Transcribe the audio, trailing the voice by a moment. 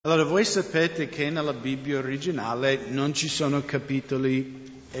Allora, voi sapete che nella Bibbia originale non ci sono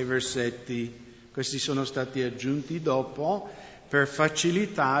capitoli e versetti, questi sono stati aggiunti dopo per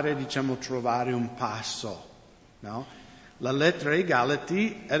facilitare, trovare un passo, no? La lettera ai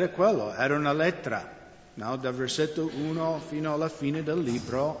Galati era quello, era una lettera, no? Dal versetto 1 fino alla fine del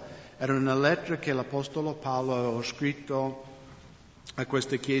libro, era una lettera che l'Apostolo Paolo aveva scritto a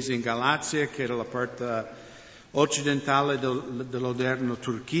questa chiesa in Galazia, che era la parte occidentale dell'odierna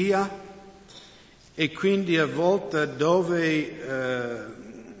Turchia, e quindi a volte dove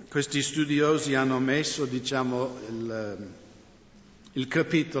questi studiosi hanno messo il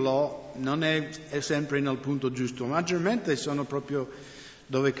capitolo non è sempre nel punto giusto, maggiormente sono proprio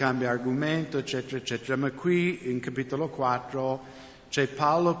dove cambia argomento, eccetera, eccetera. Ma qui in capitolo 4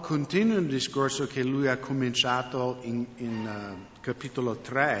 Paolo continua un discorso che lui ha cominciato in capitolo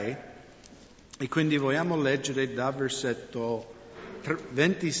 3, e quindi vogliamo leggere dal versetto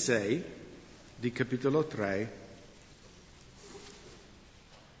 26 di capitolo 3.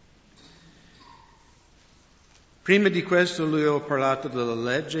 Prima di questo lui aveva parlato della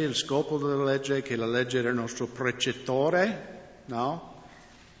legge, il scopo della legge, che la legge era il nostro precettore, no?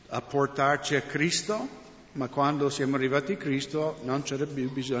 A portarci a Cristo, ma quando siamo arrivati a Cristo non c'era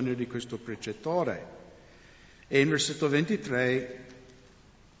più bisogno di questo precettore. E in versetto 25,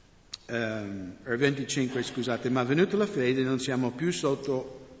 ma venuta la fede non siamo più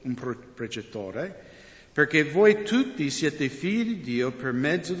sotto un precettore, perché voi tutti siete figli di Dio per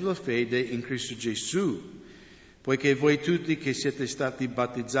mezzo della fede in Cristo Gesù, poiché voi tutti che siete stati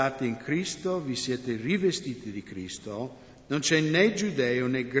battezzati in Cristo vi siete rivestiti di Cristo. Non c'è né giudeo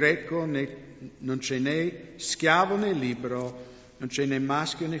né greco, non c'è né schiavo né libero, non c'è né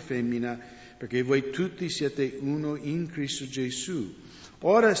maschio né femmina, perché voi tutti siete uno in Cristo Gesù.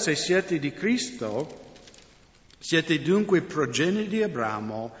 Ora, se siete di Cristo, siete dunque progenie di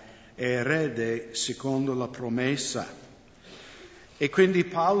Abramo e erede secondo la promessa. E quindi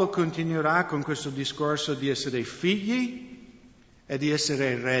Paolo continuerà con questo discorso di essere figli e di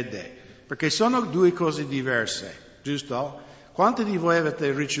essere erede, perché sono due cose diverse, giusto? Quanti di voi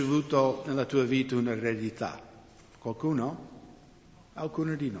avete ricevuto nella tua vita un'eredità? Qualcuno?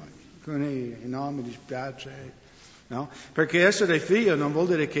 Alcuni di noi. Alcuni no, mi dispiace. No? Perché essere figlio non vuol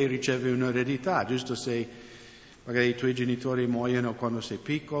dire che ricevi un'eredità, giusto? Se magari i tuoi genitori muoiono quando sei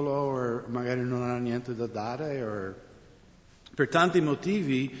piccolo, o magari non hanno niente da dare, o per tanti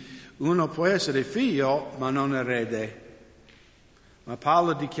motivi uno può essere figlio ma non erede. Ma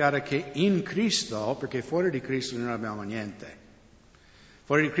Paolo dichiara che in Cristo, perché fuori di Cristo non abbiamo niente,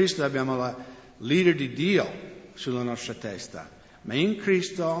 fuori di Cristo abbiamo l'ira di Dio sulla nostra testa, ma in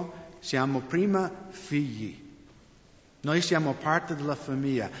Cristo siamo prima figli. Noi siamo parte della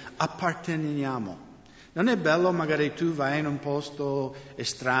famiglia, apparteniamo. Non è bello magari tu vai in un posto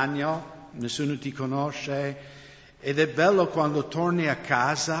estraneo, nessuno ti conosce, ed è bello quando torni a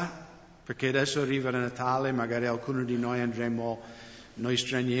casa, perché adesso arriva Natale, magari alcuni di noi andremo, noi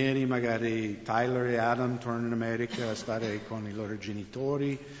stranieri, magari Tyler e Adam tornano in America a stare con i loro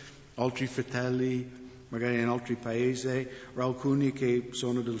genitori, altri fratelli magari in altri paesi, o alcuni che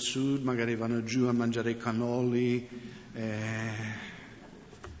sono del sud, magari vanno giù a mangiare cannoli,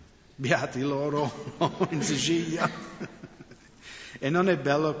 beati loro in Sicilia. E non è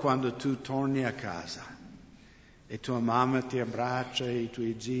bello quando tu torni a casa e tua mamma ti abbraccia, i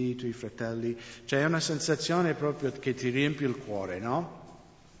tuoi zii, i tuoi fratelli. C'è una sensazione proprio che ti riempie il cuore, no?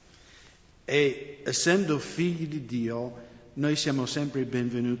 E essendo figli di Dio, noi siamo sempre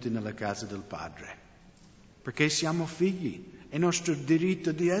benvenuti nella casa del Padre, perché siamo figli, è nostro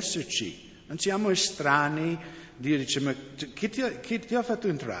diritto di esserci. Non siamo estranei, Dio dice, ma chi ti ha fatto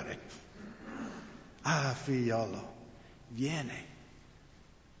entrare? Ah, figliolo, vieni.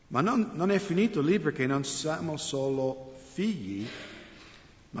 Ma non è finito lì, perché non siamo solo figli,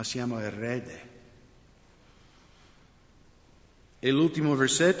 ma siamo erede. E l'ultimo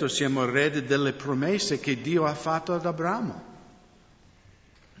versetto, siamo erede delle promesse che Dio ha fatto ad Abramo.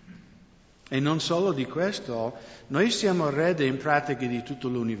 E non solo di questo, noi siamo erede in pratica di tutto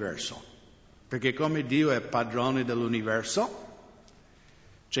l'universo. Perché come Dio è padrone dell'universo,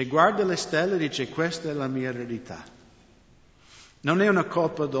 guarda le stelle e dice, questa è la mia eredità. Non è una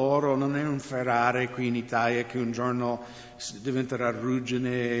coppa d'oro, non è un Ferrari qui in Italia che un giorno diventerà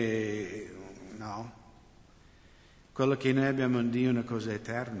ruggine, no. Quello che noi abbiamo in Dio è una cosa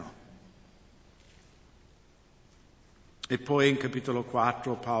eterna. E poi in capitolo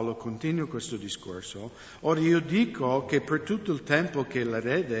 4 Paolo continua questo discorso. Ora io dico che per tutto il tempo che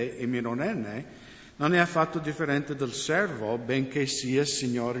l'erede è minorenne, non è affatto differente del servo, benché sia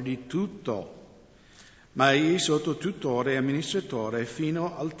signore di tutto. ma egli sotto tutore e amministratore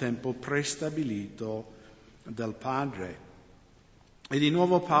fino al tempo prestabilito del Padre. E di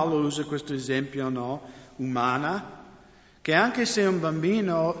nuovo Paolo usa questo esempio, umana, che anche se un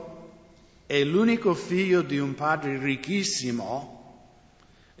bambino è l'unico figlio di un padre ricchissimo,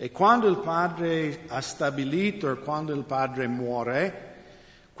 e quando il padre ha stabilito e quando il padre muore,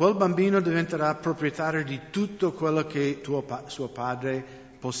 quel bambino diventerà proprietario di tutto quello che suo padre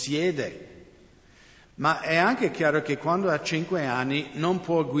possiede. Ma è anche chiaro che quando ha 5 anni non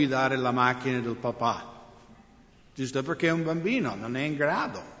può guidare la macchina del papà, giusto perché è un bambino, non è in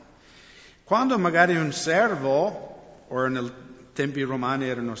grado. Quando magari un servo, o nei tempi romani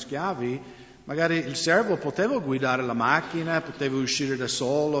erano schiavi, magari il servo poteva guidare la macchina, poteva uscire da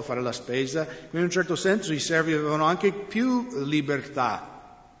solo, fare la spesa, quindi in un certo senso i servi avevano anche più libertà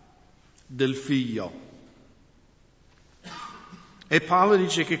del figlio. E Paolo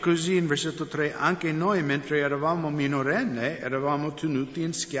dice che così in versetto 3, anche noi mentre eravamo minorenni, eravamo tenuti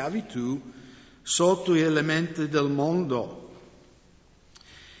in schiavitù sotto gli elementi del mondo.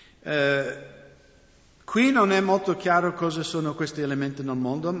 Qui non è molto chiaro cosa sono questi elementi nel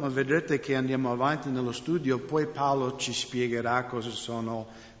mondo, ma vedrete che andiamo avanti nello studio, poi Paolo ci spiegherà cosa sono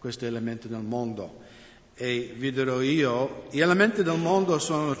questi elementi nel mondo. E vi dirò io, gli elementi del mondo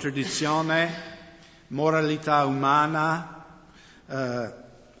sono tradizione, moralità umana,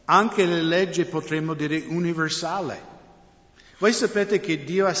 anche le leggi potremmo dire universali. Voi sapete che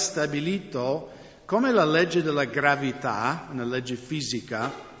Dio ha stabilito, come la legge della gravità, una legge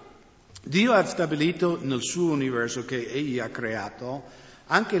fisica, Dio ha stabilito nel suo universo che Egli ha creato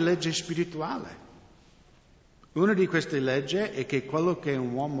anche legge spirituale. Una di queste leggi è che quello che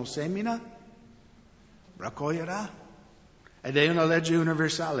un uomo semina raccoglierà. Ed è una legge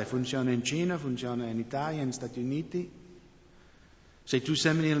universale, funziona in Cina, funziona in Italia, negli Stati Uniti. Se tu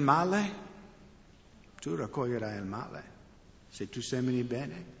semini il male, tu raccoglierai il male. Se tu semini il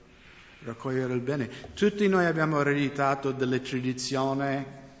bene, raccoglierai il bene. Tutti noi abbiamo ereditato delle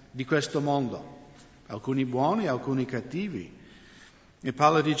tradizioni di questo mondo, alcuni buoni, alcuni cattivi. E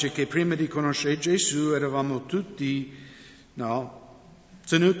Paolo dice che prima di conoscere Gesù eravamo tutti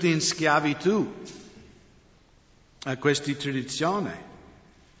tenuti in schiavitù a queste tradizioni.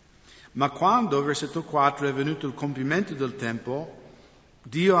 Ma quando, versetto 4, è venuto il compimento del tempo,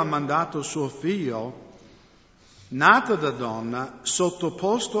 Dio ha mandato suo figlio, nato da donna,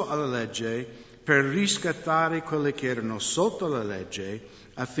 sottoposto alla legge, per riscattare quelli che erano sotto la legge,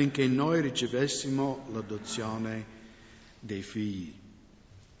 affinché noi ricevessimo l'adozione dei figli.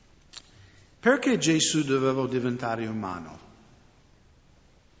 Perché Gesù doveva diventare umano?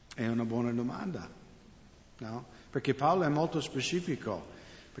 È una buona domanda, no? Perché Paolo è molto specifico,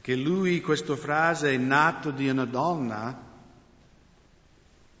 perché lui, questa frase, nato di una donna,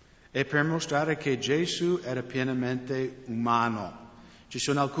 è per mostrare che Gesù era pienamente umano. Ci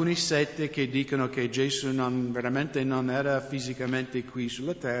sono alcune sette che dicono che Gesù veramente non era fisicamente qui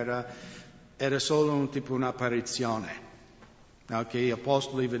sulla terra, era solo tipo un'apparizione, che gli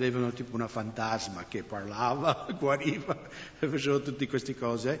apostoli vedevano tipo una fantasma che parlava, guariva, faceva tutte queste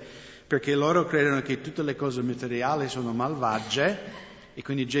cose, perché loro credono che tutte le cose materiali sono malvagie e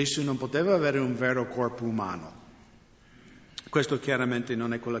quindi Gesù non poteva avere un vero corpo umano. Questo chiaramente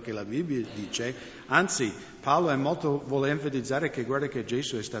non è quello che la Bibbia dice, anzi Paolo vuole enfatizzare che guarda che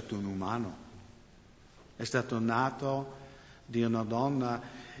Gesù è stato un umano, è stato nato di una donna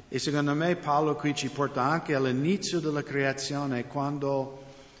e secondo me Paolo qui ci porta anche all'inizio della creazione quando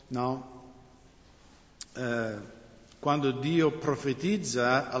Dio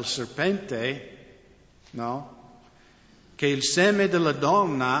profetizza al serpente che il seme della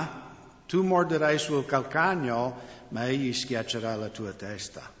donna tu morderai sul calcagno ma egli schiaccerà la tua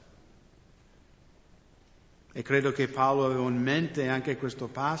testa. E credo che Paolo aveva in mente anche questo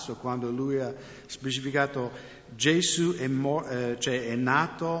passo quando lui ha specificato Gesù è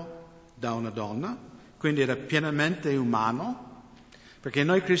nato da una donna, quindi era pienamente umano, perché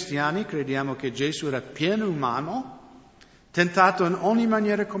noi cristiani crediamo che Gesù era pieno umano, tentato in ogni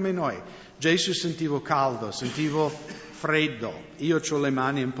maniera come noi. Gesù sentivo caldo, sentivo freddo. Io ho le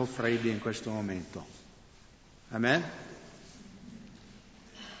mani un po' fredde in questo momento. Amen?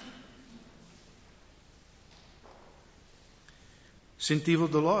 Sentivo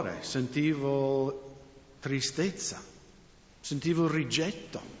dolore, sentivo tristezza, sentivo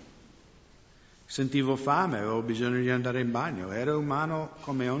rigetto, sentivo fame, avevo bisogno di andare in bagno. Era umano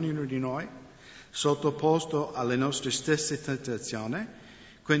come ognuno di noi, sottoposto alle nostre stesse tentazioni,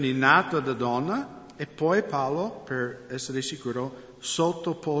 quindi nato da donna e poi Paolo, per essere sicuro,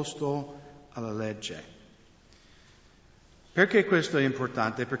 sottoposto alla legge. Perché questo è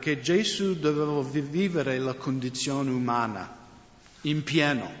importante? Perché Gesù doveva vivere la condizione umana in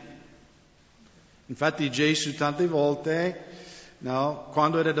pieno. Infatti Gesù tante volte,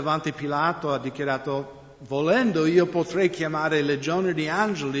 quando era davanti a Pilato, ha dichiarato: volendo io potrei chiamare legione di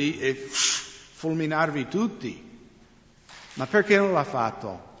angeli e fulminarvi tutti. Ma perché non l'ha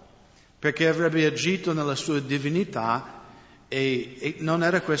fatto? Perché avrebbe agito nella sua divinità e non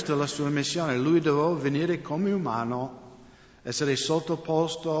era questa la sua missione. Lui doveva venire come umano, essere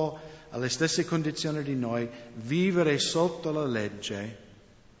sottoposto alle stesse condizioni di noi, vivere sotto la legge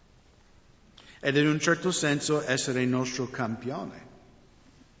ed in un certo senso essere il nostro campione.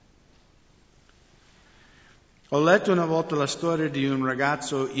 Ho letto una volta la storia di un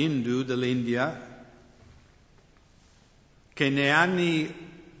ragazzo hindu dell'India che negli anni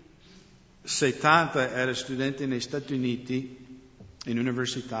 70 era studente negli Stati Uniti, in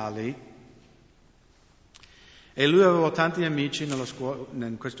università lì, e lui aveva tanti amici nella scuola,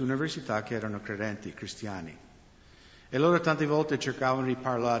 in questa università che erano credenti, cristiani. E loro tante volte cercavano di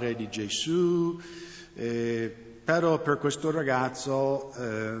parlare di Gesù, però per questo ragazzo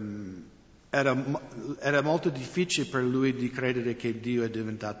era molto difficile per lui di credere che Dio è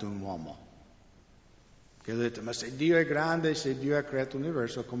diventato un uomo. Che ha detto: ma se Dio è grande, se Dio ha creato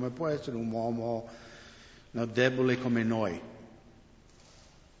l'universo, come può essere un uomo debole come noi?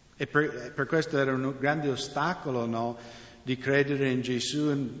 E per questo era un grande ostacolo di credere in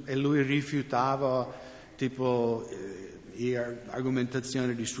Gesù, e lui rifiutava tipo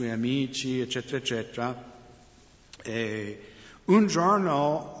argomentazioni dei suoi amici, eccetera, eccetera. E un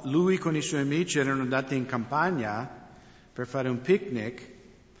giorno lui con i suoi amici erano andati in campagna per fare un picnic,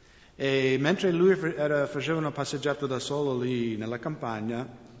 e mentre lui faceva una passeggiata da solo lì nella campagna,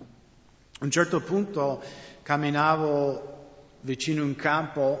 a un certo punto camminavo vicino a un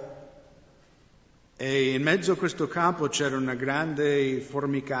campo e in mezzo a questo campo c'era un grande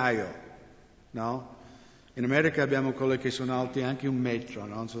formicaio, no? In America abbiamo quelli che sono alti anche 1 metro,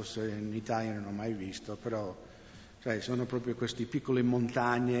 non so se in Italia non ho mai visto, però sono proprio queste piccole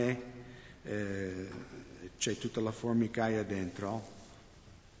montagne, c'è tutta la formicaia dentro.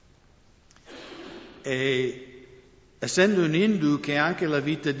 E essendo un Hindu che anche la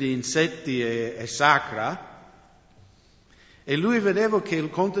vita di insetti è sacra, e lui vedeva che il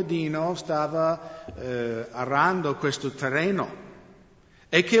contadino stava arando questo terreno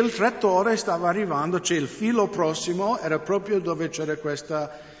e che il trattore stava arrivando, il filo prossimo era proprio dove c'era questa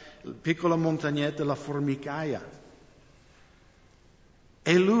piccola montagnetta, la formicaia.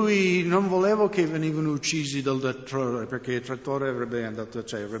 E lui non voleva che venivano uccisi dal trattore, perché il trattore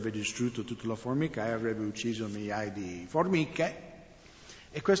avrebbe distrutto tutta la formicaia, avrebbe ucciso migliaia di formiche,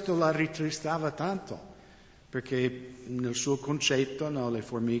 e questo la ritristava tanto, perché nel suo concetto le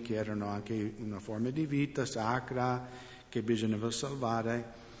formiche erano anche una forma di vita sacra che bisognava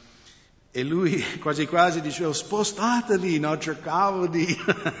salvare. E lui quasi quasi diceva: spostateli, cercavo di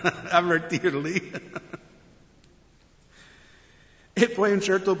avvertirli. E poi a un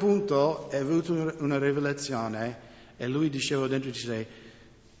certo punto è avuto una rivelazione e lui diceva dentro di sé: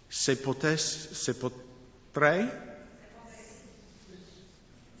 se potessi,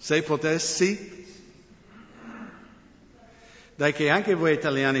 dai che anche voi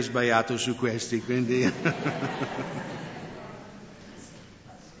italiani sbagliate su questi, quindi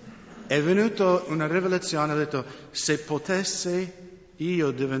è venuta una rivelazione, ha detto: se potessi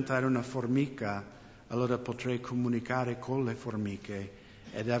io diventare una formica, allora potrei comunicare con le formiche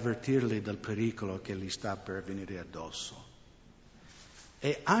ed avvertirle del pericolo che gli sta per venire addosso.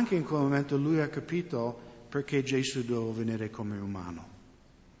 E anche in quel momento lui ha capito perché Gesù doveva venire come umano.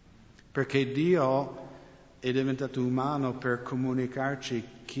 Perché Dio è diventato umano per comunicarci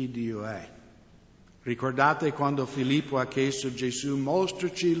chi Dio è. Ricordate quando Filippo ha chiesto a Gesù: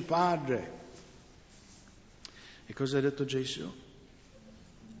 mostraci il Padre. E cosa ha detto Gesù?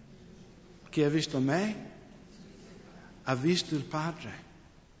 Chi ha visto me ha visto il Padre.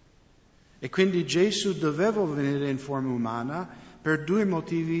 E quindi Gesù doveva venire in forma umana per 2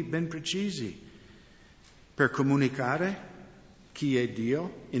 motivi ben precisi: per comunicare chi è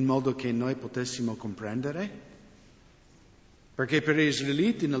Dio in modo che noi potessimo comprendere, perché per gli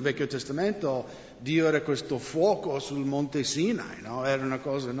israeliti nel Vecchio Testamento Dio era questo fuoco sul monte Sinai, era una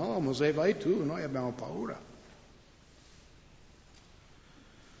cosa: no, Mosè vai tu, noi abbiamo paura.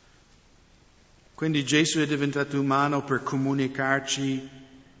 Quindi Gesù è diventato umano per comunicarci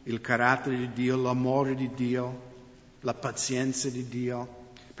il carattere di Dio, l'amore di Dio, la pazienza di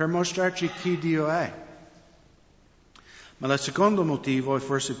Dio, per mostrarci chi Dio è. Ma il secondo motivo, e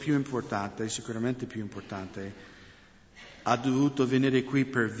forse più importante, sicuramente più importante, ha dovuto venire qui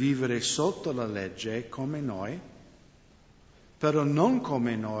per vivere sotto la legge come noi, Però non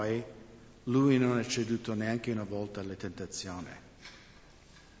come noi, lui non è ceduto neanche una volta alle tentazioni,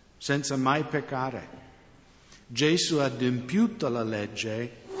 senza mai peccare. Gesù ha adempiuto la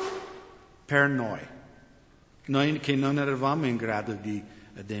legge per noi che non eravamo in grado di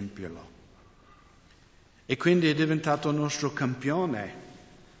adempierlo. E quindi è diventato il nostro campione.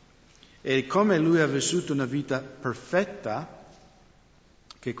 E come lui ha vissuto una vita perfetta,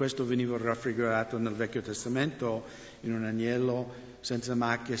 che questo veniva raffigurato nel Vecchio Testamento in un agnello senza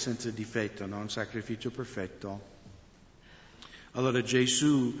macchia, senza difetto, no? Un sacrificio perfetto. Allora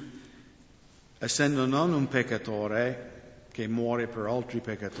Gesù, essendo non un peccatore che muore per altri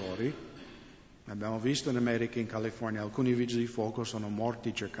peccatori, abbiamo visto in America e in California alcuni vigili di fuoco sono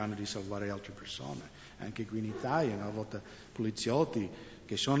morti cercando di salvare altre persone, anche qui in Italia, una volta poliziotti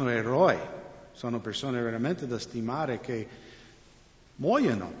che sono eroi, sono persone veramente da stimare che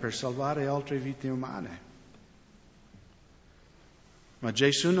muoiono per salvare altre vite umane. Ma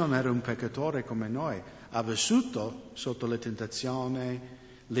Gesù non era un peccatore come noi, ha vissuto sotto le tentazioni,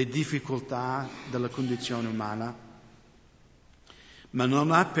 le difficoltà della condizione umana, ma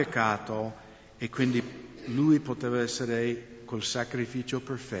non ha peccato e quindi lui poteva essere quel sacrificio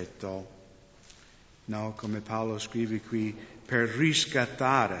perfetto, no? Come Paolo scrive qui, per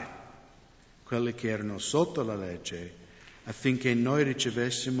riscattare quelli che erano sotto la legge, affinché noi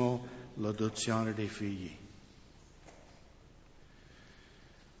ricevessimo l'adozione dei figli.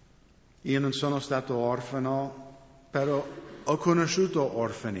 Io non sono stato orfano, però ho conosciuto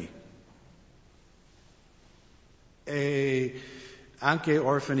orfani. E anche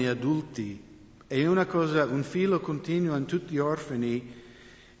orfani adulti. E una cosa, un filo continuo in tutti gli orfani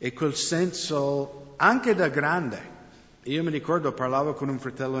è quel senso, anche da grande. Io mi ricordo, parlavo con un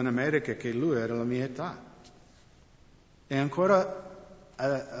fratello in America che lui era la mia età. E ancora,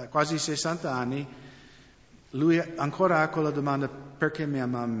 a quasi 60 anni, lui ancora ha quella domanda: perché mia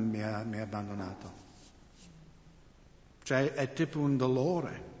mamma mi ha abbandonato? Cioè è tipo un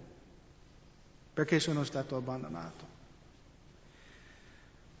dolore. Perché sono stato abbandonato?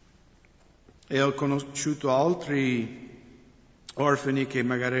 E ho conosciuto altri orfani che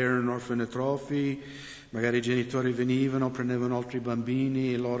magari erano orfanotrofi, magari i genitori venivano, prendevano altri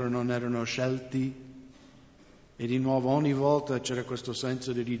bambini e loro non erano scelti. E di nuovo ogni volta c'era questo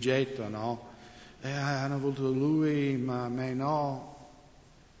senso di rigetto, no? Hanno voluto lui, ma a me no.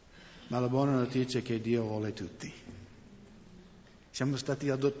 Ma la buona notizia è che Dio vuole tutti. Siamo stati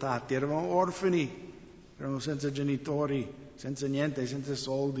adottati, eravamo orfani, eravamo senza genitori, senza niente, senza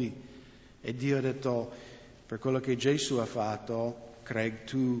soldi. E Dio ha detto, per quello che Gesù ha fatto, Craig,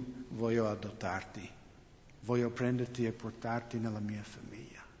 tu voglio adottarti, voglio prenderti e portarti nella mia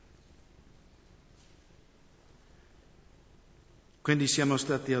famiglia. Quindi siamo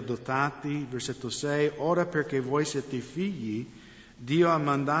stati adottati, versetto 6, ora perché voi siete figli, Dio ha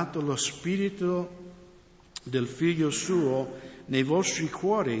mandato lo spirito del figlio suo nei vostri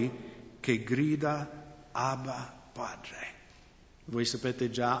cuori che grida Abba Padre. Voi sapete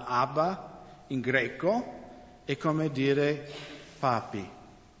già Abba in greco è come dire papi.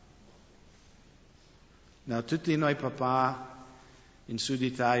 No, tutti noi papà in Sud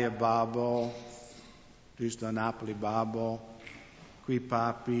Italia babbo, giusto a Napoli babbo, qui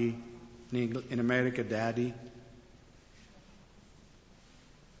papi, in America daddy.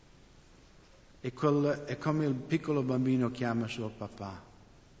 È come il piccolo bambino chiama suo papà,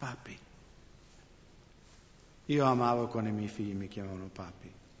 papi. Io amavo quando i miei figli mi chiamavano papi.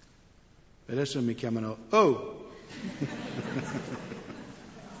 Adesso mi chiamano oh!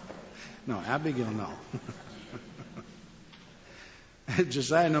 No, Abigail no.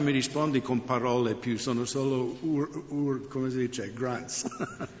 Josiah non mi rispondi con parole più, sono solo come si dice, grunts.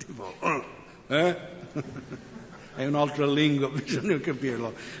 Tipo, È un'altra lingua, bisogna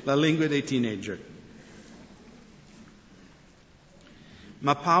capirlo, la lingua dei teenager.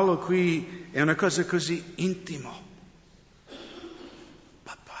 Ma Paolo qui è una cosa così intimo.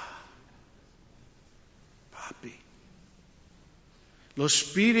 Papà, papi. Lo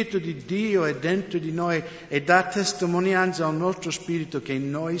Spirito di Dio è dentro di noi e dà testimonianza al nostro spirito che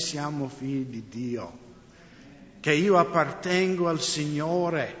noi siamo figli di Dio, che io appartengo al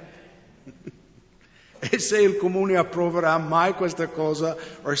Signore. E se il comune approverà mai questa cosa,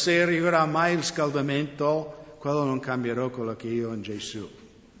 o se arriverà mai il scaldamento, quello non cambierà quello che io ho in Gesù.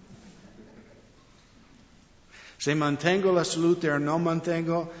 Se mantengo la salute o non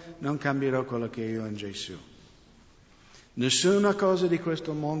mantengo, non cambierà quello che io ho in Gesù. Nessuna cosa di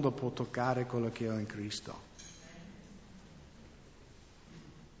questo mondo può toccare quello che ho in Cristo.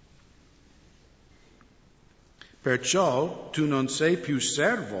 Perciò tu non sei più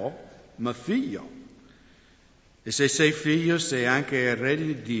servo, ma figlio. E se sei figlio, sei anche erede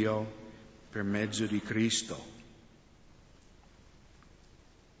di Dio per mezzo di Cristo.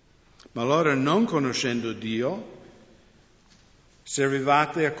 Ma allora, non conoscendo Dio,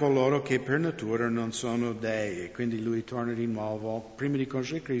 servivate a coloro che per natura non sono dei. E quindi lui torna di nuovo. Prima di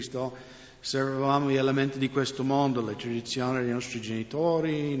conoscere Cristo, servivamo gli elementi di questo mondo, le tradizioni dei nostri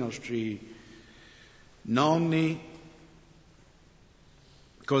genitori, i nostri nonni,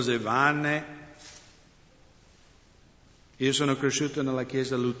 cose vane. Io sono cresciuto nella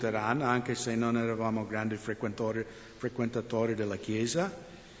chiesa luterana, anche se non eravamo grandi frequentatori della chiesa.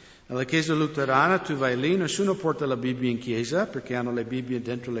 Nella chiesa luterana tu vai lì, nessuno porta la Bibbia in chiesa perché hanno le Bibbie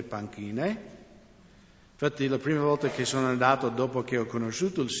dentro le panchine. Infatti la prima volta che sono andato dopo che ho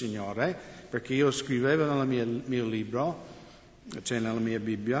conosciuto il Signore, perché io scrivevo nel mio libro, cioè nella mia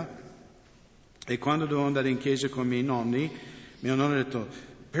Bibbia, e quando dovevo andare in chiesa con i miei nonni, mio nonno ha detto,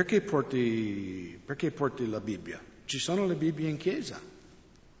 perché porti la Bibbia? Ci sono le Bibbie in chiesa.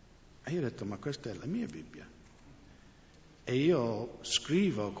 E io ho detto, ma questa è la mia Bibbia. E io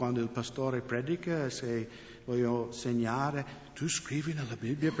scrivo quando il pastore predica, se voglio segnare, tu scrivi nella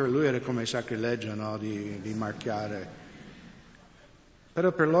Bibbia. Per lui era come sacrilegio, no? di marchiare.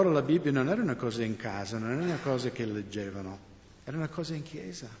 Però per loro la Bibbia non era una cosa in casa, non era una cosa che leggevano, era una cosa in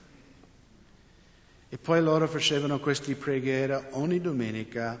chiesa. E poi loro facevano queste preghiere ogni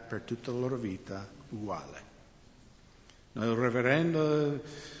domenica per tutta la loro vita, uguale. Il reverendo,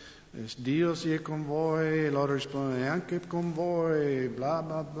 Dio sia con voi, e loro rispondono, anche con voi, bla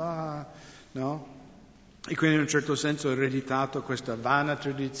bla bla, no? E quindi in un certo senso ho ereditato questa vana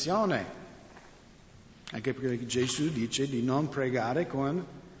tradizione, anche perché Gesù dice di non pregare con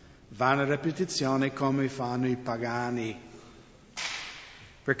vana ripetizione come fanno i pagani.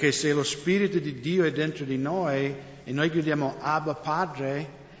 Perché se lo Spirito di Dio è dentro di noi e noi gridiamo Abba Padre,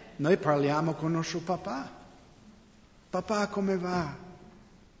 noi parliamo con il nostro papà. Papà, come va?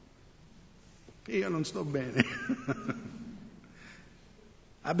 Io non sto bene.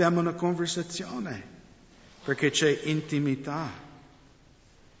 Abbiamo una conversazione, perché c'è intimità.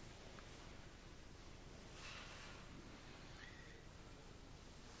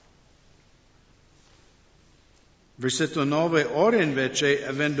 Versetto 9, ora invece,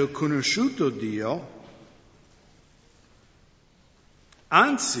 avendo conosciuto Dio,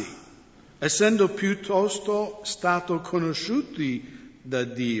 anzi, essendo piuttosto stato conosciuti da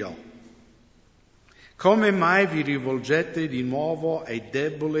Dio, come mai vi rivolgete di nuovo ai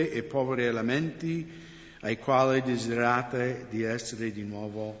deboli e poveri elementi, ai quali desiderate di essere di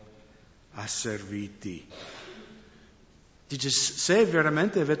nuovo asserviti? Dice, se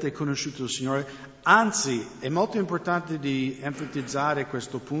veramente avete conosciuto il Signore, anzi, è molto importante di enfatizzare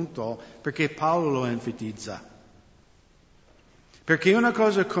questo punto, perché Paolo lo enfatizza. Perché una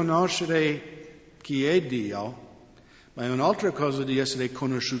cosa è conoscere chi è Dio, ma è un'altra cosa di essere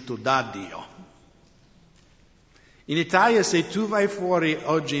conosciuto da Dio. In Italia, se tu vai fuori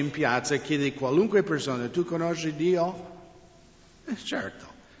oggi in piazza e chiedi a qualunque persona, tu conosci Dio? Certo.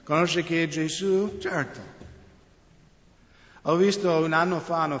 Conosci chi è Gesù? Certo. Ho visto un anno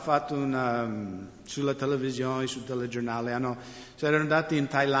fa, hanno fatto sulla televisione, sul telegiornale, erano andati in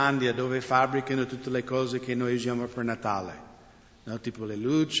Thailandia dove fabbricano tutte le cose che noi usiamo per Natale. No, tipo le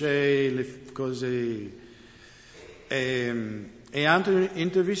luci, le cose. E hanno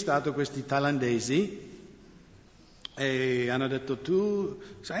intervistato questi thailandesi e hanno detto, tu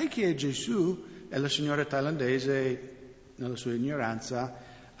sai chi è Gesù? E la signora thailandese, nella sua ignoranza,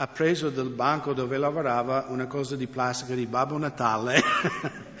 ha preso dal banco dove lavorava una cosa di plastica di Babbo Natale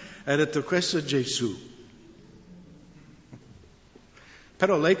e ha detto, questo è Gesù.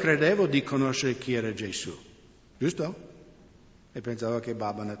 Però lei credeva di conoscere chi era Gesù, giusto? E pensavo che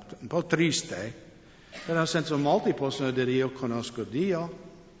Babbo Natale, un po' triste, però nel senso molti possono dire io conosco Dio,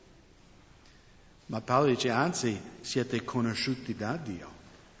 ma Paolo dice anzi siete conosciuti da Dio.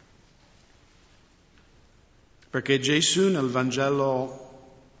 Perché Gesù nel Vangelo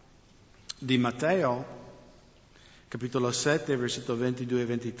di Matteo, capitolo 7, versetto 22 e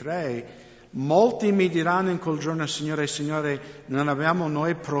 23, molti mi diranno in quel giorno, Signore, Signore, non abbiamo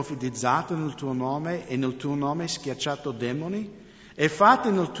noi profetizzato nel tuo nome e nel tuo nome schiacciato demoni e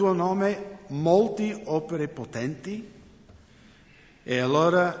fatto nel tuo nome molti opere potenti? E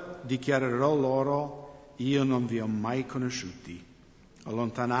allora dichiarerò loro, io non vi ho mai conosciuti,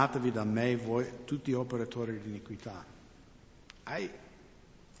 allontanatevi da me voi tutti operatori di iniquità.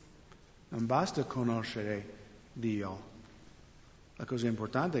 Non basta conoscere Dio, la cosa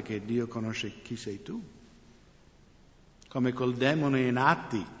importante è che Dio conosce chi sei tu. Come quel demone in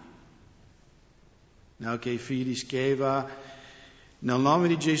Atti, no, che i figli di Scheva Nel nome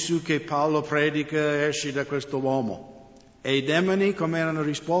di Gesù che Paolo predica, esci da questo uomo. E i demoni come hanno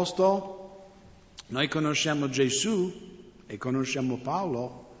risposto? Noi conosciamo Gesù e conosciamo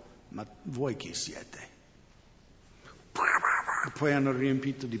Paolo, ma voi chi siete? Poi hanno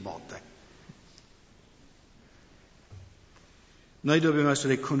riempito di botte. Noi dobbiamo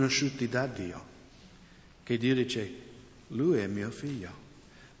essere conosciuti da Dio, che Dio dice, lui è mio figlio,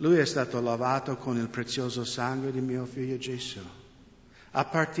 lui è stato lavato con il prezioso sangue di mio figlio Gesù,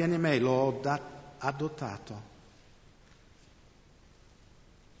 appartiene a me, l'ho adottato.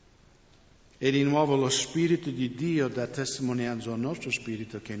 E di nuovo lo Spirito di Dio dà testimonianza al nostro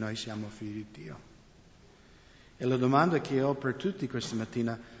spirito che noi siamo figli di Dio. E la domanda che ho per tutti questa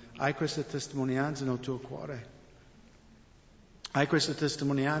mattina, hai questa testimonianza nel tuo cuore? Hai questa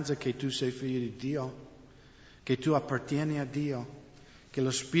testimonianza che tu sei figlio di Dio, che tu appartieni a Dio, che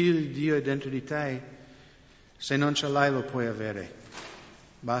lo Spirito di Dio è dentro di te? Se non ce l'hai lo puoi avere.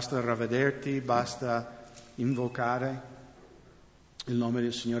 Basta ravvederti, basta invocare il nome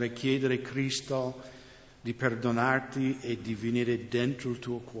del Signore, chiedere a Cristo di perdonarti e di venire dentro il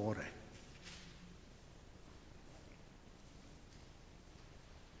tuo cuore.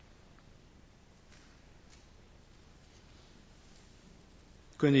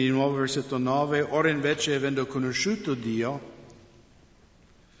 Quindi di nuovo versetto 9, ora invece avendo conosciuto Dio,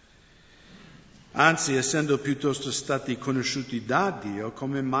 anzi essendo piuttosto stati conosciuti da Dio,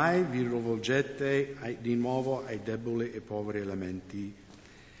 come mai vi rivolgete di nuovo ai deboli e poveri elementi,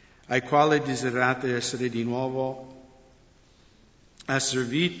 ai quali desiderate essere di nuovo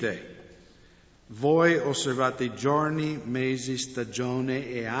asservite? Voi osservate giorni, mesi, stagione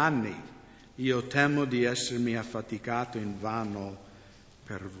e anni. Io temo di essermi affaticato invano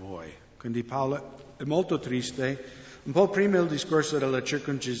per voi. Quindi Paolo è molto triste. Un po' prima il discorso della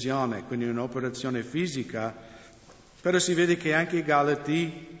circoncisione, quindi un'operazione fisica, però si vede che anche i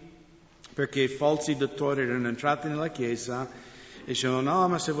Galati, perché i falsi dottori erano entrati nella Chiesa e dicevano no,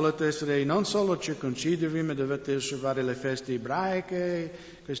 ma se volete essere non solo circoncidervi, ma dovete osservare le feste ebraiche,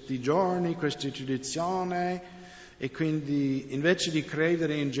 questi giorni, queste tradizioni, e quindi invece di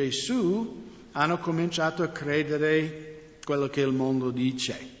credere in Gesù hanno cominciato a credere quello che il mondo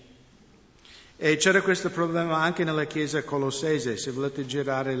dice. E c'era questo problema anche nella chiesa colossese. Se volete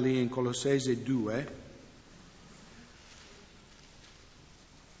girare lì in Colossese 2,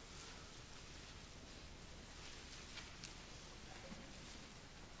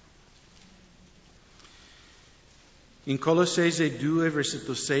 in Colossese 2,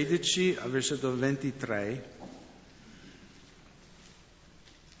 versetto 16 al versetto 23,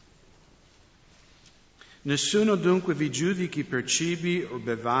 nessuno dunque vi giudichi per cibi o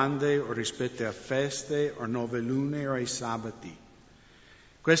bevande o rispetto a feste o nuove lune o ai sabati.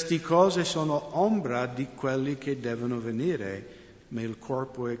 Queste cose sono ombra di quelli che devono venire, ma il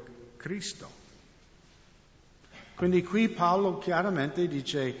corpo è Cristo. Quindi qui Paolo chiaramente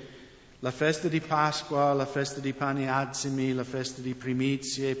dice la festa di Pasqua, la festa di pani azimi, la festa di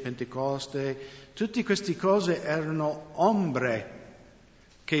primizie, Pentecoste, tutte queste cose erano ombre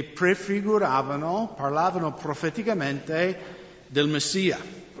che prefiguravano, parlavano profeticamente del Messia.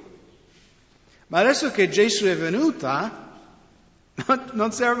 Ma adesso che Gesù è venuta,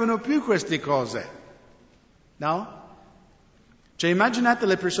 non servono più queste cose, no? Cioè immaginate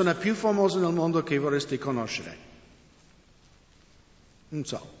le persone più famose nel mondo che vorreste conoscere. Non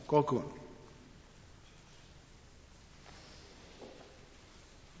so, qualcuno.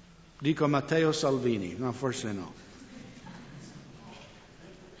 Dico Matteo Salvini, no, forse no.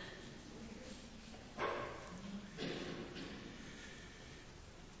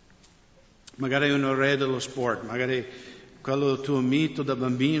 Magari un re dello sport, magari quello tuo mito da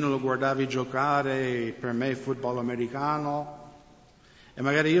bambino lo guardavi giocare, per me football americano, e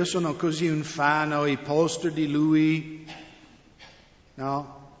magari io sono così un fan, ho i poster di lui,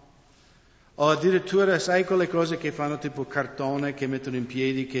 no? O addirittura sai quelle cose che fanno tipo cartone, che mettono in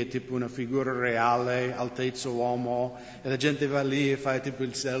piedi, che è tipo una figura reale, altezza uomo, e la gente va lì e fa tipo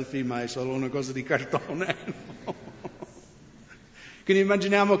il selfie, ma è solo una cosa di cartone, no? Quindi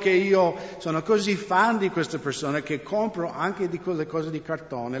immaginiamo che io sono così fan di questa persona che compro anche di quelle cose di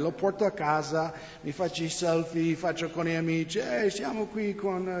cartone, lo porto a casa, mi faccio i selfie, faccio con gli amici, siamo qui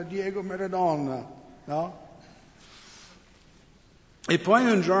con Diego Maradona, no? E poi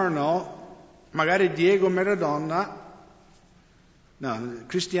un giorno, magari Diego Maradona, no,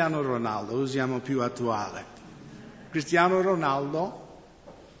 Cristiano Ronaldo, usiamo più attuale. Cristiano Ronaldo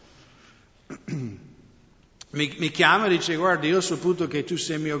mi chiama e dice guarda io ho saputo che tu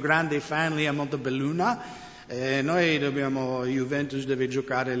sei mio grande fan lì a Montebelluna, noi Juventus deve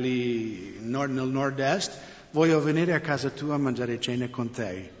giocare lì nel nord-est, voglio venire a casa tua a mangiare cena con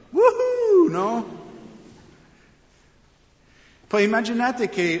te. Woohoo, no? Poi immaginate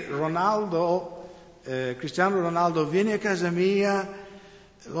che Cristiano Ronaldo viene a casa mia,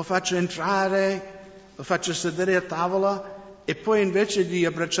 lo faccio entrare, lo faccio sedere a tavola e poi invece di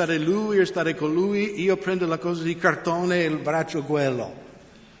abbracciare lui e stare con lui, io prendo la cosa di cartone e il braccio quello.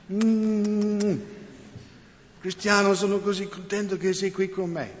 Cristiano, sono così contento che sei qui con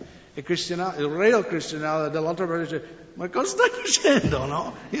me. E il real Cristiano dall'altra parte dice, ma cosa stai facendo,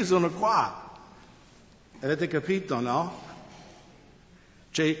 no? Io sono qua. Avete capito, no?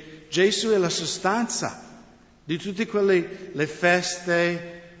 Cioè, Gesù è la sostanza di tutte le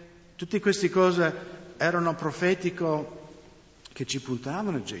feste, tutte queste cose erano profetico che ci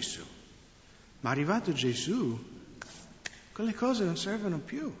puntavano a Gesù. Ma arrivato Gesù, quelle cose non servono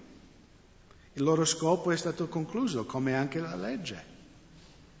più. Il loro scopo è stato concluso, come anche la legge.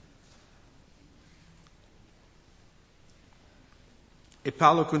 E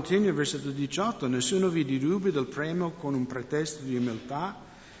Paolo continua, versetto 18, nessuno vi derubi del premio con un pretesto di umiltà,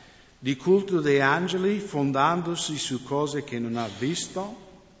 di culto dei angeli, fondandosi su cose che non ha visto,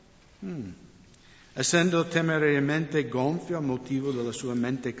 essendo temerariamente gonfio a motivo della sua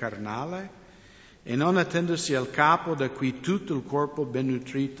mente carnale, e non attendosi al capo da cui tutto il corpo ben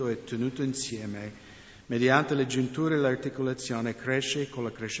nutrito e tenuto insieme, mediante le giunture e l'articolazione, cresce con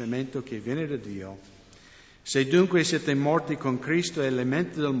il crescimento che viene da Dio. Se dunque siete morti con Cristo e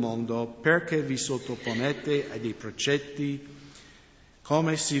elementi del mondo, perché vi sottoponete a dei precetti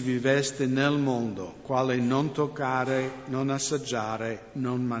come si viveste nel mondo, quale non toccare, non assaggiare,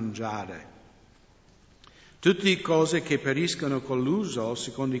 non mangiare. Tutte cose che periscono con l'uso,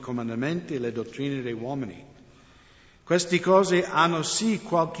 secondo i comandamenti e le dottrine dei uomini. Queste cose hanno sì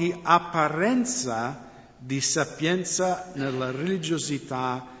qualche apparenza di sapienza nella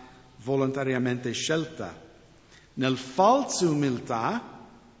religiosità volontariamente scelta, nel falsa umiltà,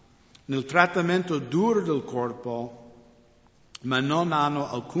 nel trattamento duro del corpo, ma non hanno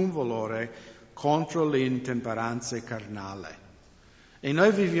alcun valore contro le intemperanze carnali. E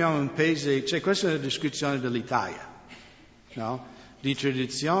noi viviamo in un paese, cioè questa è la descrizione dell'Italia, no? Di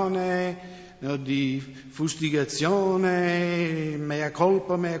tradizione, no? Di fustigazione, mea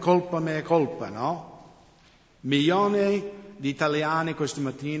colpa, no? Milioni di italiani questa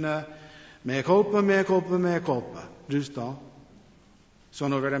mattina, mea colpa, giusto?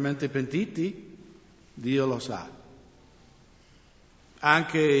 Sono veramente pentiti? Dio lo sa.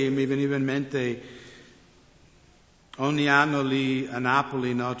 Anche mi veniva in mente, ogni anno lì a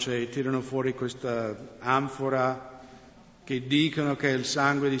Napoli, no, tirano fuori questa anfora che dicono che è il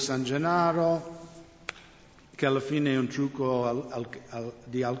sangue di San Gennaro, che alla fine è un trucco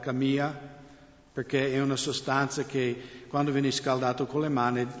di alchimia, perché è una sostanza che quando viene scaldato con le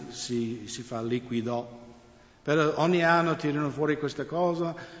mani si fa liquido. Però ogni anno tirano fuori questa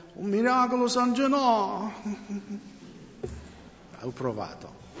cosa, un miracolo San Gennaro. Ho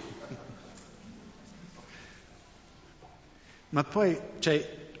provato. Ma poi,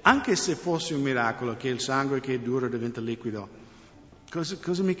 anche se fosse un miracolo che il sangue che è duro diventa liquido,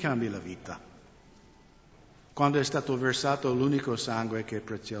 cosa mi cambia la vita? Quando è stato versato l'unico sangue che è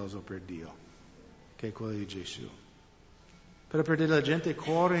prezioso per Dio, che è quello di Gesù. Però perché la gente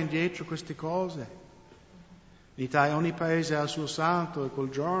corre indietro queste cose. In Italia ogni paese ha il suo santo e quel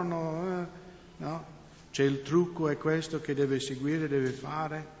giorno, no? C'è il trucco, è questo che deve seguire, deve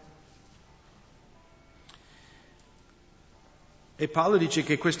fare. E Paolo dice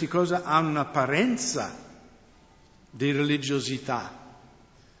che queste cose hanno un'apparenza di religiosità,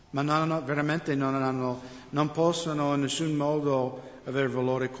 ma non possono in nessun modo avere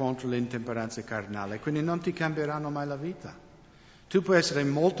valore contro le intemperanze carnali, quindi non ti cambieranno mai la vita. Tu puoi essere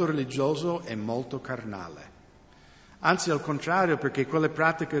molto religioso e molto carnale. Anzi, al contrario, perché quelle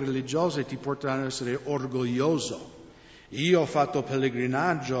pratiche religiose ti porteranno ad essere orgoglioso. Io ho fatto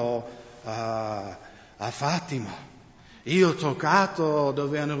pellegrinaggio a Fatima, io ho toccato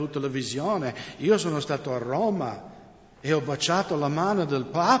dove hanno avuto la visione, io sono stato a Roma e ho baciato la mano del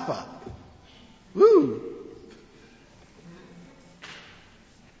Papa.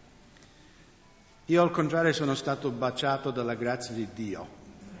 Io al contrario sono stato baciato dalla grazia di Dio.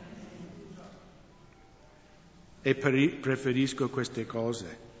 E preferisco queste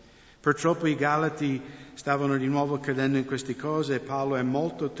cose. Purtroppo i Galati stavano di nuovo credendo in queste cose e Paolo è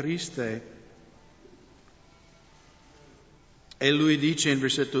molto triste. E lui dice in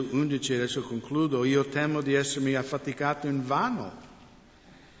versetto 11, adesso concludo, io temo di essermi affaticato in vano.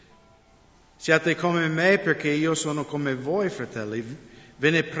 Siate come me perché io sono come voi, fratelli. Ve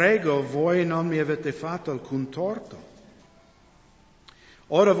ne prego, voi non mi avete fatto alcun torto.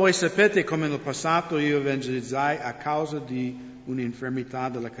 Ora voi sapete come nel passato io evangelizzai a causa di un'infermità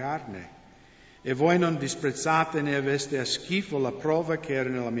della carne. E voi non disprezzate né aveste a schifo la prova che era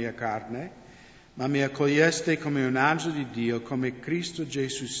nella mia carne, ma mi accoglieste come un angelo di Dio, come Cristo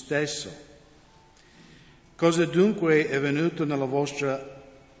Gesù stesso. Cosa dunque è venuto nella vostra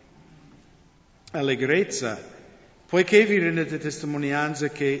allegrezza? Poiché vi rendete testimonianza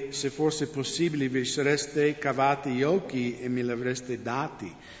che, se fosse possibile, vi sareste cavati gli occhi e me li avreste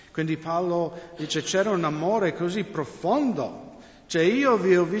dati. Quindi Paolo dice c'era un amore così profondo. Cioè io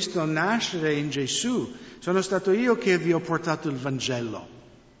vi ho visto nascere in Gesù, sono stato io che vi ho portato il Vangelo.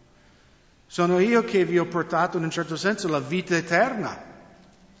 Sono io che vi ho portato in un certo senso la vita eterna.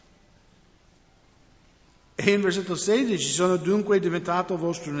 E in versetto 16, sono dunque diventato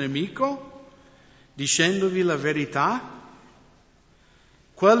vostro nemico? Dicendovi la verità?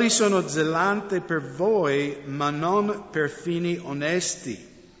 Quelli sono zelanti per voi, ma non per fini onesti.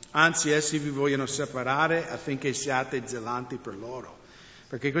 Anzi, essi vi vogliono separare affinché siate zelanti per loro.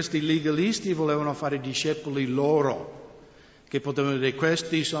 Perché questi legalisti volevano fare discepoli loro, che potevano dire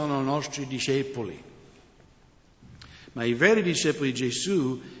questi sono i nostri discepoli. Ma i veri discepoli di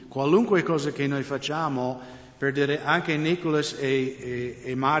Gesù, qualunque cosa che noi facciamo, per dire anche Nicolas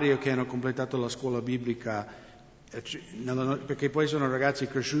e Mario che hanno completato la scuola biblica, perché poi sono ragazzi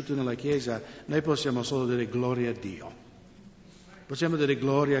cresciuti nella Chiesa, noi possiamo solo dire gloria a Dio. Possiamo dire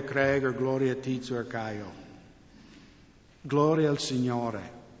gloria a Craig o gloria a Tizio o Caio. Gloria al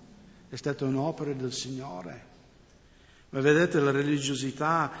Signore. È stata un'opera del Signore. Ma vedete la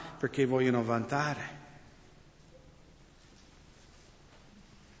religiosità perché vogliono vantare.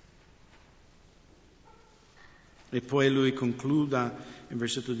 E poi lui concluda in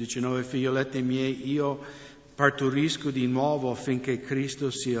versetto 19, figlioletti miei, io partorisco di nuovo affinché Cristo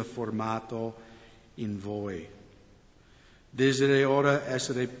sia formato in voi. Desidero ora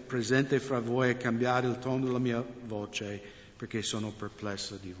essere presente fra voi e cambiare il tono della mia voce perché sono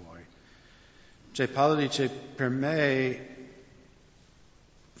perplesso di voi. Cioè Paolo dice, per me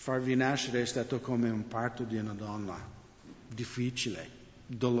farvi nascere è stato come un parto di una donna, difficile,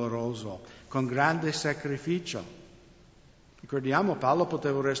 doloroso, con grande sacrificio. Ricordiamo, Paolo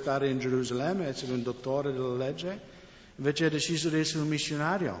poteva restare in Gerusalemme, essere un dottore della legge, invece ha deciso di essere un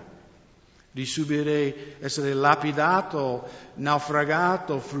missionario, di subire, essere lapidato,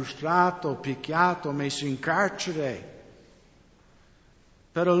 naufragato, frustrato, picchiato, messo in carcere.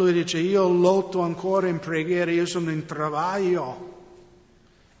 Però lui dice, io lotto ancora in preghiera, io sono in travaglio.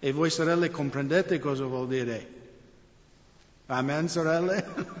 E voi sorelle comprendete cosa vuol dire? Amen,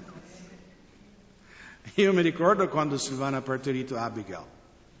 sorelle? Io mi ricordo quando Silvana ha partorito Abigail.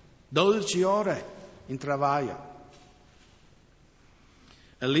 12 ore in travaglio.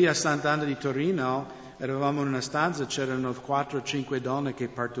 E lì a Sant'Anna di Torino eravamo in una stanza, c'erano 4 o 5 donne che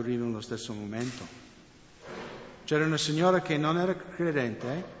partorivano allo stesso momento. C'era una signora che non era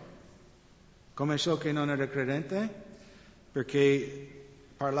credente. Come so che non era credente? Perché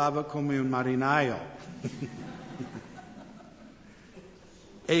parlava come un marinaio.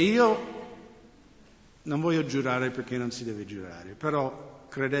 E io non voglio giurare perché non si deve giurare, però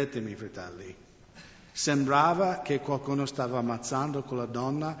credetemi, fratelli, sembrava che qualcuno stava ammazzando quella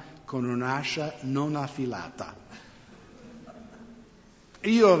donna con un'ascia non affilata.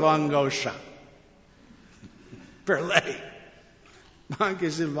 Io avevo angoscia per lei, ma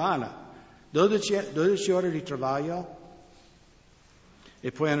anche Silvana. 12 ore di travaglio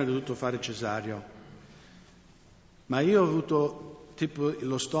e poi hanno dovuto fare cesareo. Ma io ho avuto tipo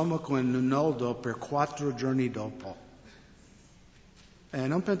lo stomaco in un nodo per 4 giorni dopo.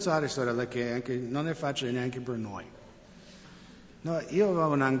 Non pensare, sorella, che anche non è facile neanche per noi. No, io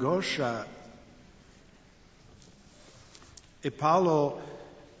avevo un'angoscia. E Paolo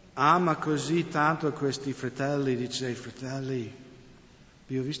ama così tanto questi fratelli, dice, fratelli,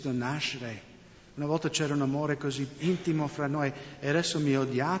 vi ho visto nascere. Una volta c'era un amore così intimo fra noi e adesso mi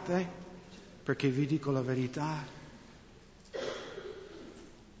odiate perché vi dico la verità.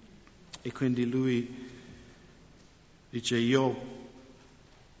 E quindi lui dice, io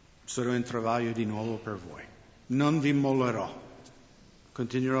sarò in travaglio di nuovo per voi. Non vi mollerò.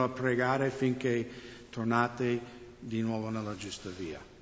 Continuerò a pregare finché tornate di nuovo nella giusta via.